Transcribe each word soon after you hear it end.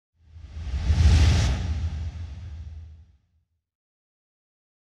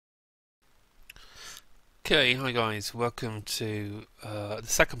Okay, hi guys, welcome to the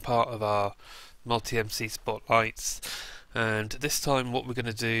second part of our MultiMC spotlights, and this time what we're going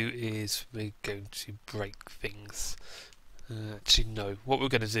to do is we're going to break things. Actually no, what we're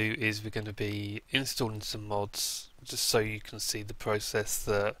going to do is we're going to be installing some mods just so you can see the process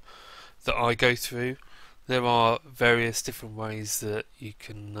that I go through. There are various different ways that you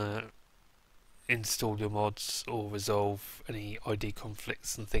can install your mods or resolve any ID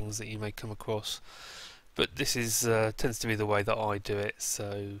conflicts and things that you may come across. But this is tends to be the way that I do it,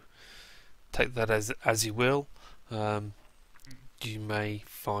 so take that as you will. You may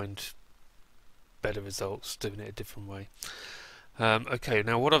find better results doing it a different way. Okay,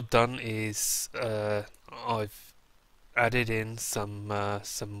 now what I've done is I've added in some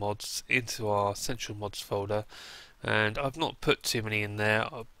mods into our central mods folder, and I've not put too many in there.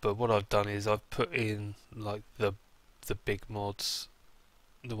 But what I've done is I've put in like the big mods,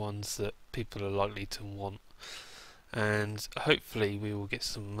 the ones that people are likely to want, and hopefully we will get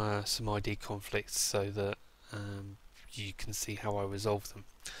some ID conflicts so that you can see how I resolve them.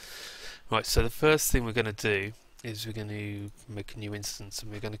 Right, so the first thing we're going to do is we're going to make a new instance,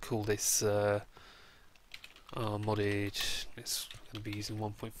 and we're going to call this our modded. It's going to be using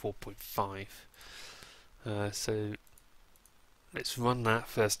 1.4.5. So let's run that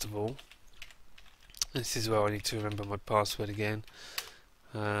first of all. This is where I need to remember my password again.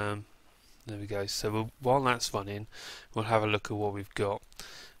 There we go. So while that's running, we'll have a look at what we've got.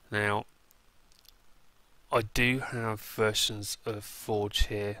 Now, I do have versions of Forge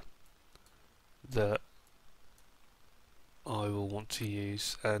here that I will want to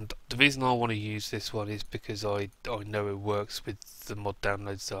use, and the reason I want to use this one is because I know it works with the mod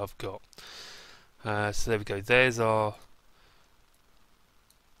downloads that I've got. So there we go. There's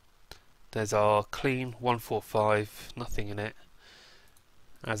our clean 145, nothing in it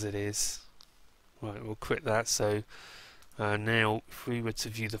as it is. Right, we'll quit that. So now if we were to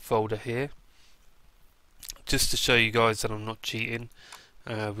view the folder here, just to show you guys that I'm not cheating,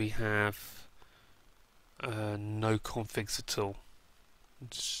 we have no configs at all.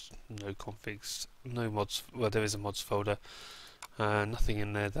 Just no configs, no mods. Well, there is a mods folder, nothing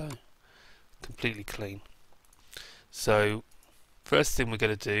in there though, completely clean. So first thing we're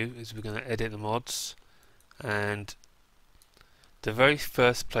going to do is we're going to edit the mods, and the very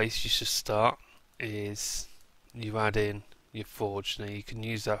first place you should start is you add in your Forge. Now you can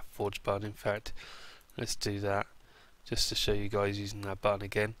use that Forge button. In fact, let's do that just to show you guys using that button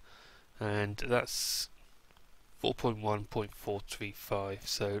again, and that's 4.1.435.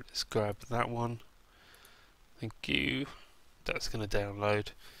 so let's grab that one. Thank you. That's going to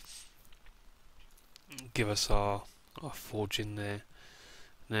download, give us our Forge in there.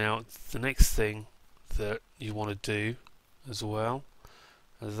 Now the next thing that you want to do as well,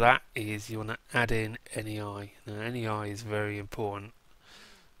 that is you want to add in NEI. Now NEI is very important.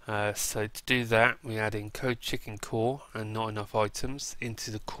 So to do that, we add in code chicken core and not enough items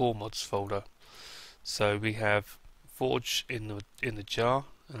into the core mods folder. So we have Forge in the jar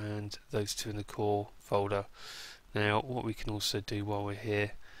and those two in the core folder. Now what we can also do while we're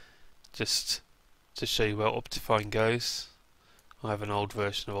here, just to show you where Optifine goes, I have an old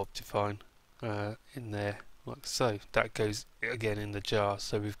version of Optifine in there, like so. That goes again in the jar.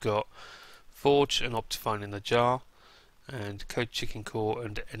 So we've got Forge and Optifine in the jar, and Code Chicken Core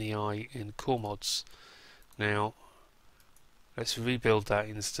and NEI in core mods. Now let's rebuild that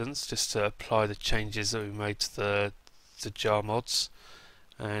instance just to apply the changes that we made to the jar mods,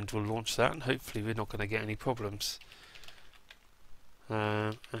 and we'll launch that, and hopefully we're not going to get any problems.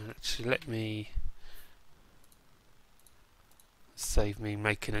 Actually, let me save me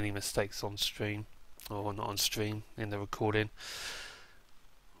making any mistakes on stream, or not on stream, in the recording.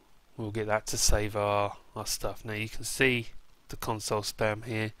 We'll get that to save our stuff. Now you can see the console spam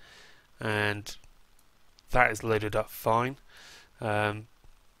here, and that is loaded up fine.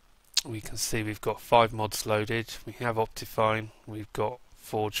 We can see we've got 5 mods loaded. We have Optifine, we've got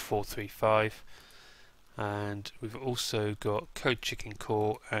Forge 435, and we've also got Code Chicken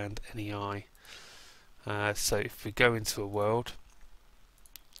Core and NEI. So if we go into a world,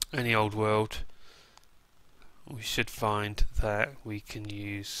 any old world, we should find that we can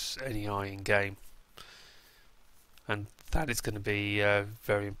use NEI in game, and that is going to be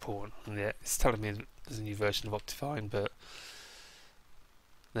very important. And yeah, it's telling me there's a new version of Optifine, but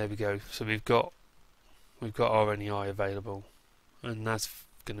there we go. So we've got our NEI available, and that's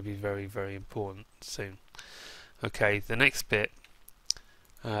going to be very, very important soon. Okay, the next bit,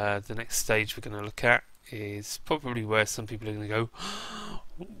 the next stage we're going to look at is probably where some people are going to go,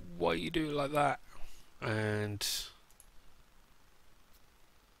 why you do it like that? And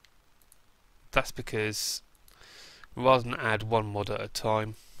that's because rather than add one mod at a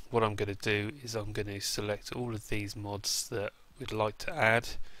time, what I'm going to do is I'm going to select all of these mods that we'd like to add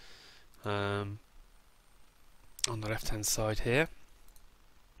on the left hand side here.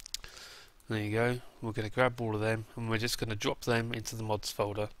 There you go. We're going to grab all of them and we're just going to drop them into the mods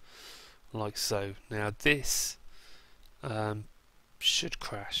folder like so. Now this should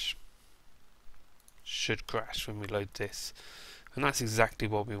crash when we load this, and that's exactly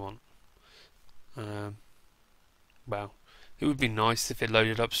what we want. Well, it would be nice if it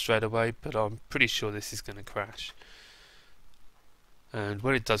loaded up straight away, but I'm pretty sure this is going to crash, and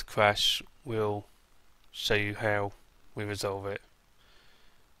when it does crash we'll show you how we resolve it.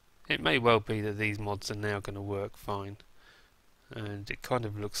 It may well be that these mods are now going to work fine, and it kind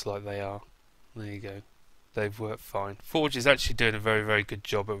of looks like they are. There you go, they've worked fine. Forge is actually doing a very good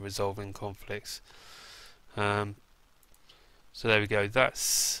job at resolving conflicts. So there we go.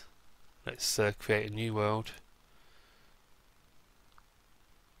 Let's create a new world.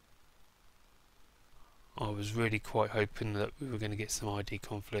 I was really quite hoping that we were going to get some ID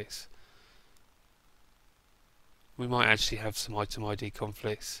conflicts. We might actually have some item ID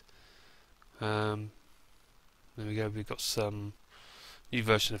conflicts. There we go, we've got some new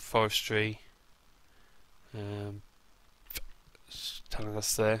version of forestry telling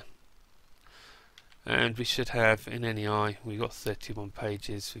us there, and we should have in NEI we've got 31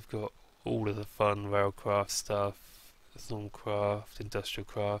 pages. We've got all of the fun railcraft stuff, Thorncraft, industrial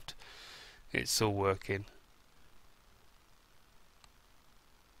craft. It's all working.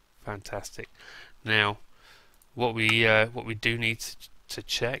 Fantastic. Now what we do need to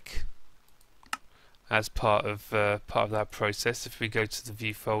check as part of that process, if we go to the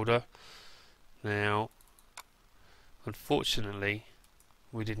view folder, now unfortunately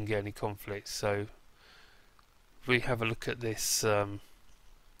we didn't get any conflicts, so if we have a look at this,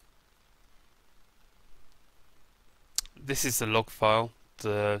 this is the log file,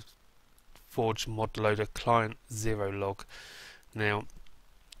 the Forge mod loader client 0 log. Now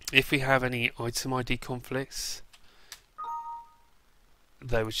if we have any item ID conflicts,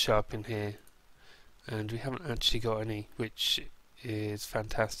 they would show up in here, and we haven't actually got any, which is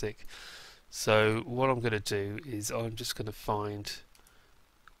fantastic. So what I'm going to do is I'm just going to find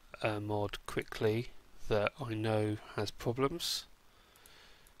a mod quickly that I know has problems.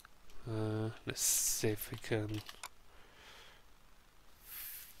 Let's see if we can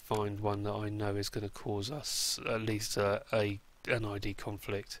find one that I know is going to cause us at least an ID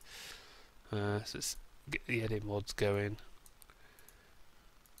conflict. So let's get the edit mods going,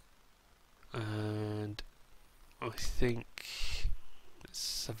 and I think,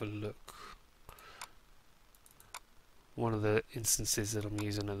 let's have a look. One of the instances that I'm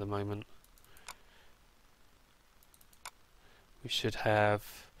using at the moment, we should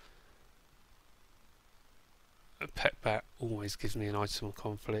have a pet bat. Always gives me an item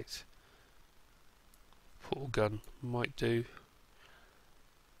conflict. Portal gun might do.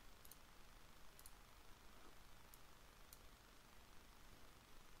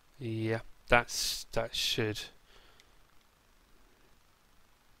 Yeah, that should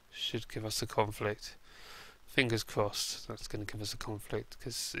give us a conflict. Fingers crossed that's going to give us a conflict,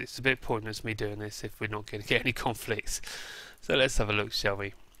 because it's a bit pointless me doing this if we're not going to get any conflicts. So let's have a look, shall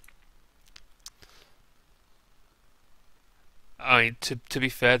we? To be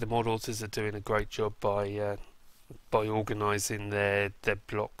fair, the mod authors are doing a great job by organising their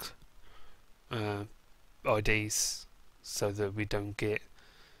block IDs so that we don't get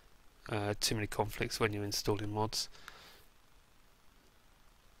too many conflicts when you're installing mods.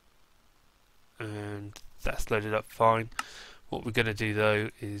 And that's loaded up fine. What we're going to do though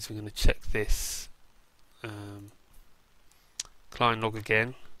is we're going to check this client log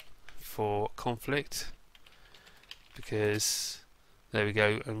again for conflict, because there we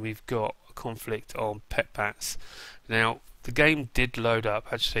go, and we've got a conflict on pet bats. Now the game did load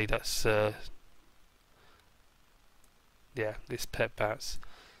up, actually that's yeah, this pet bats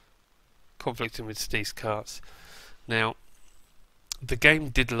conflicting with Steve's carts. Now the game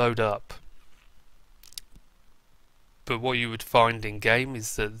did load up, but what you would find in game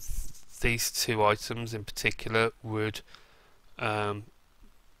is that these two items in particular would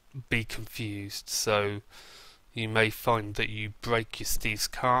be confused. So you may find that you break your Steve's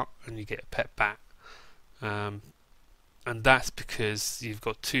cart and you get a pet bat, and that's because you've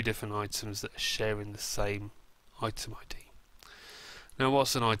got two different items that are sharing the same item ID. Now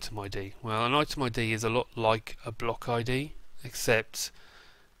what's an item ID? Well, an item ID is a lot like a block ID, except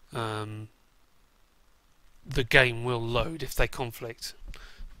the game will load if they conflict.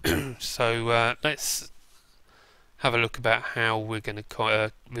 So let's have a look about how we're going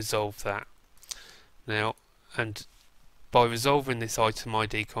to resolve that. now, and by resolving this item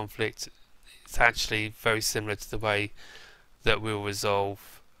ID conflict, it's actually very similar to the way that we'll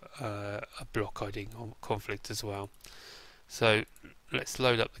resolve a block ID conflict as well. So let's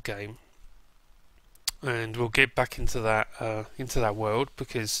load up the game, and we'll get back into that world,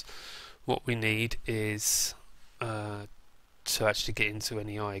 because what we need is to actually get into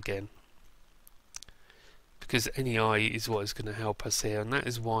NEI again, because NEI is what is going to help us here, and that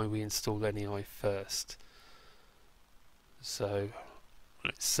is why we install NEI first. So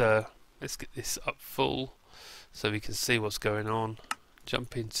let's get this up full so we can see what's going on.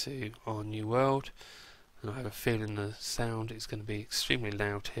 Jump into our new world, and I have a feeling the sound is going to be extremely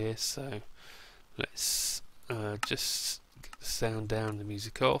loud here, so let's just get the sound down, the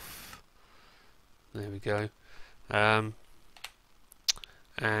music off. There we go.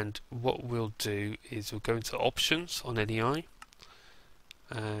 And what we'll do is we'll go into options on NEI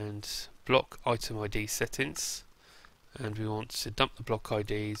and block item ID settings, and we want to dump the block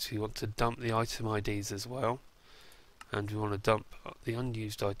IDs, we want to dump the item IDs as well, and we want to dump the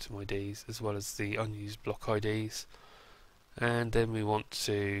unused item IDs as well as the unused block IDs, and then we want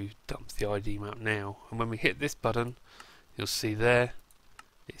to dump the ID map now. And when we hit this button, you'll see there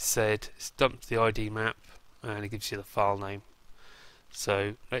it said it's dumped the ID map, and it gives you the file name.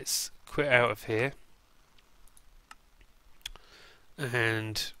 So let's quit out of here,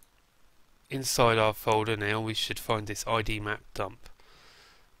 and inside our folder now we should find this ID map dump.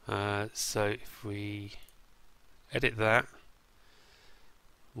 So if we edit that,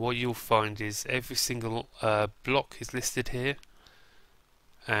 what you'll find is every single block is listed here,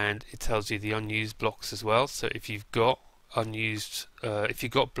 and it tells you the unused blocks as well. So if you've got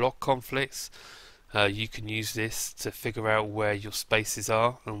block conflicts, you can use this to figure out where your spaces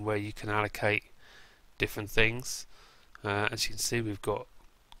are and where you can allocate different things. As you can see, we've got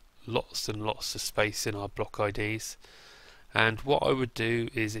lots and lots of space in our block IDs, and what I would do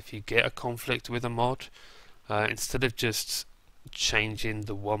is, if you get a conflict with a mod, instead of just changing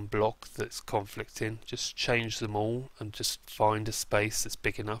the one block that's conflicting, just change them all and just find a space that's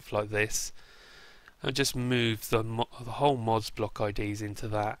big enough like this, and just move the whole mod's block IDs into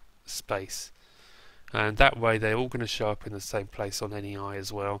that space, and that way they're all going to show up in the same place on NEI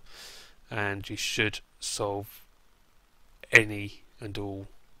as well, and you should solve any and all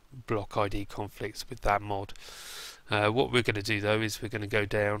block ID conflicts with that mod. What we're going to do though is we're going to go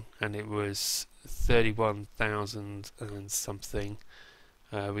down, and it was 31,000 and something.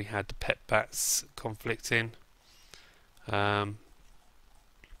 We had the pet bats conflicting.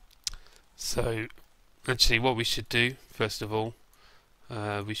 So actually what we should do first of all,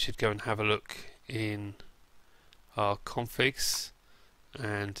 we should go and have a look in our configs,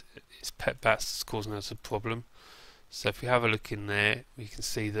 and it's pet bats that's causing us a problem. So if we have a look in there, we can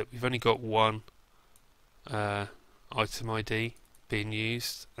see that we've only got one item ID being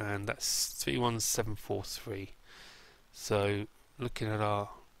used, and that's 31743. So looking at our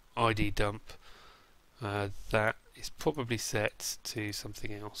ID dump, that is probably set to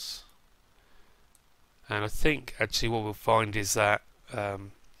something else, and I think actually what we'll find is that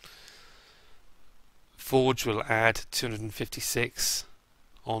Forge will add 256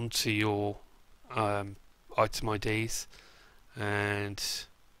 onto your item IDs, and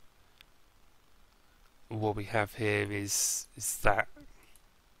what we have here is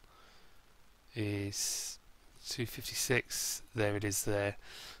 256. There it is there.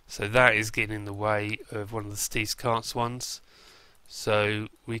 So that is getting in the way of one of the Steve's Carts ones. So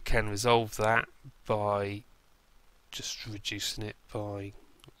we can resolve that by just reducing it by,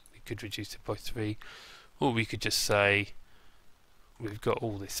 we could reduce it by 3, or we could just say we've got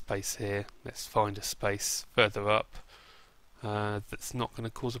all this space here, let's find a space further up that's not going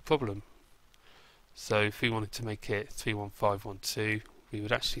to cause a problem. So if we wanted to make it 31512, we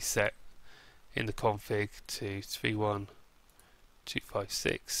would actually set in the config to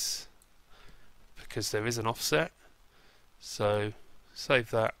 31256, because there is an offset. So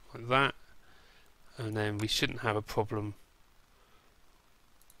save that like that, and then we shouldn't have a problem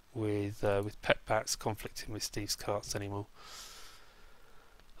with pet bats conflicting with Steve's Carts anymore.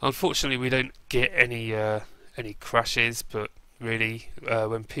 Unfortunately, we don't get any crashes, but really,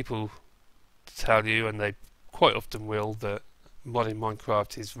 when people tell you, and they quite often will, that modding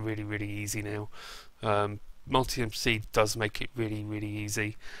Minecraft is really easy now. MultiMC does make it really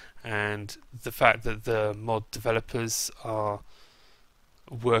easy, and the fact that the mod developers are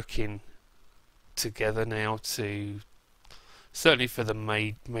working together now to, certainly for the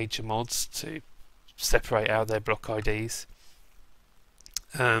major mods, to separate out their block IDs,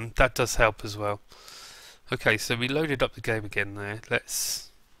 that does help as well. Okay, so we loaded up the game again there. Let's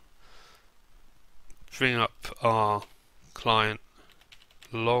bring up our client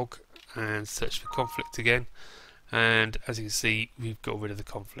log and search for conflict again, and as you can see, we've got rid of the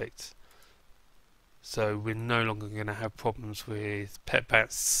conflict. So we're no longer going to have problems with Pet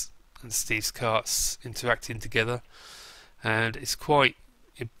Bats and Steve's carts interacting together, and it's quite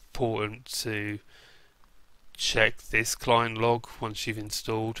important to check this client log once you've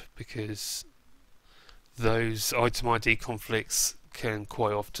installed, because those item ID conflicts can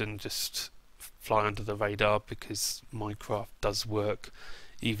quite often just fly under the radar, because Minecraft does work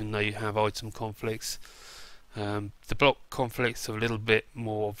even though you have item conflicts. The block conflicts are a little bit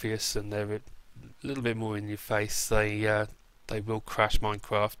more obvious and they're a little bit more in your face. They will crash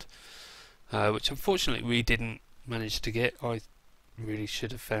Minecraft, which unfortunately we didn't manage to get. I really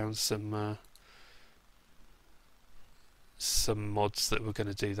should have found some mods that were going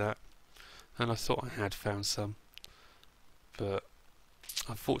to do that, and I thought I had found some, but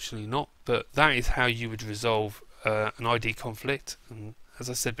unfortunately not. But that is how you would resolve an ID conflict, and as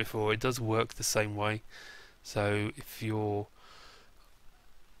I said before, it does work the same way. So if your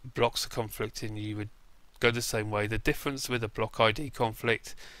blocks are conflicting, you would go the same way. The difference with a block ID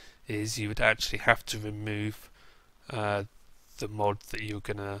conflict is you would actually have to remove the mod that you're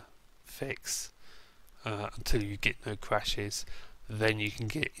gonna fix until you get no crashes. Then you can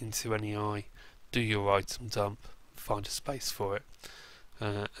get into NEI, do your item dump, find a space for it,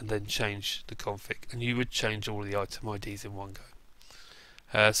 and then change the config, and you would change all the item IDs in one go.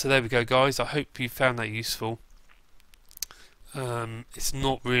 So there we go, guys. I hope you found that useful. It's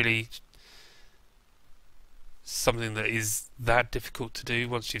not really something that is that difficult to do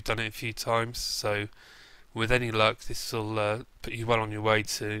once you've done it a few times, so with any luck this will put you well on your way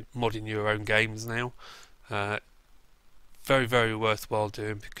to modding your own games now. Very, very worthwhile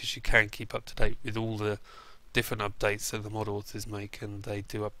doing, because you can keep up to date with all the different updates that the mod authors make, and they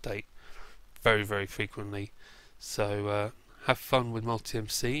do update very, very frequently. So have fun with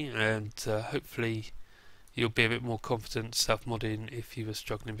MultiMC, and hopefully you'll be a bit more confident self-modding if you were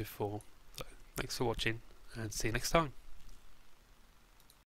struggling before. So thanks for watching, and see you next time.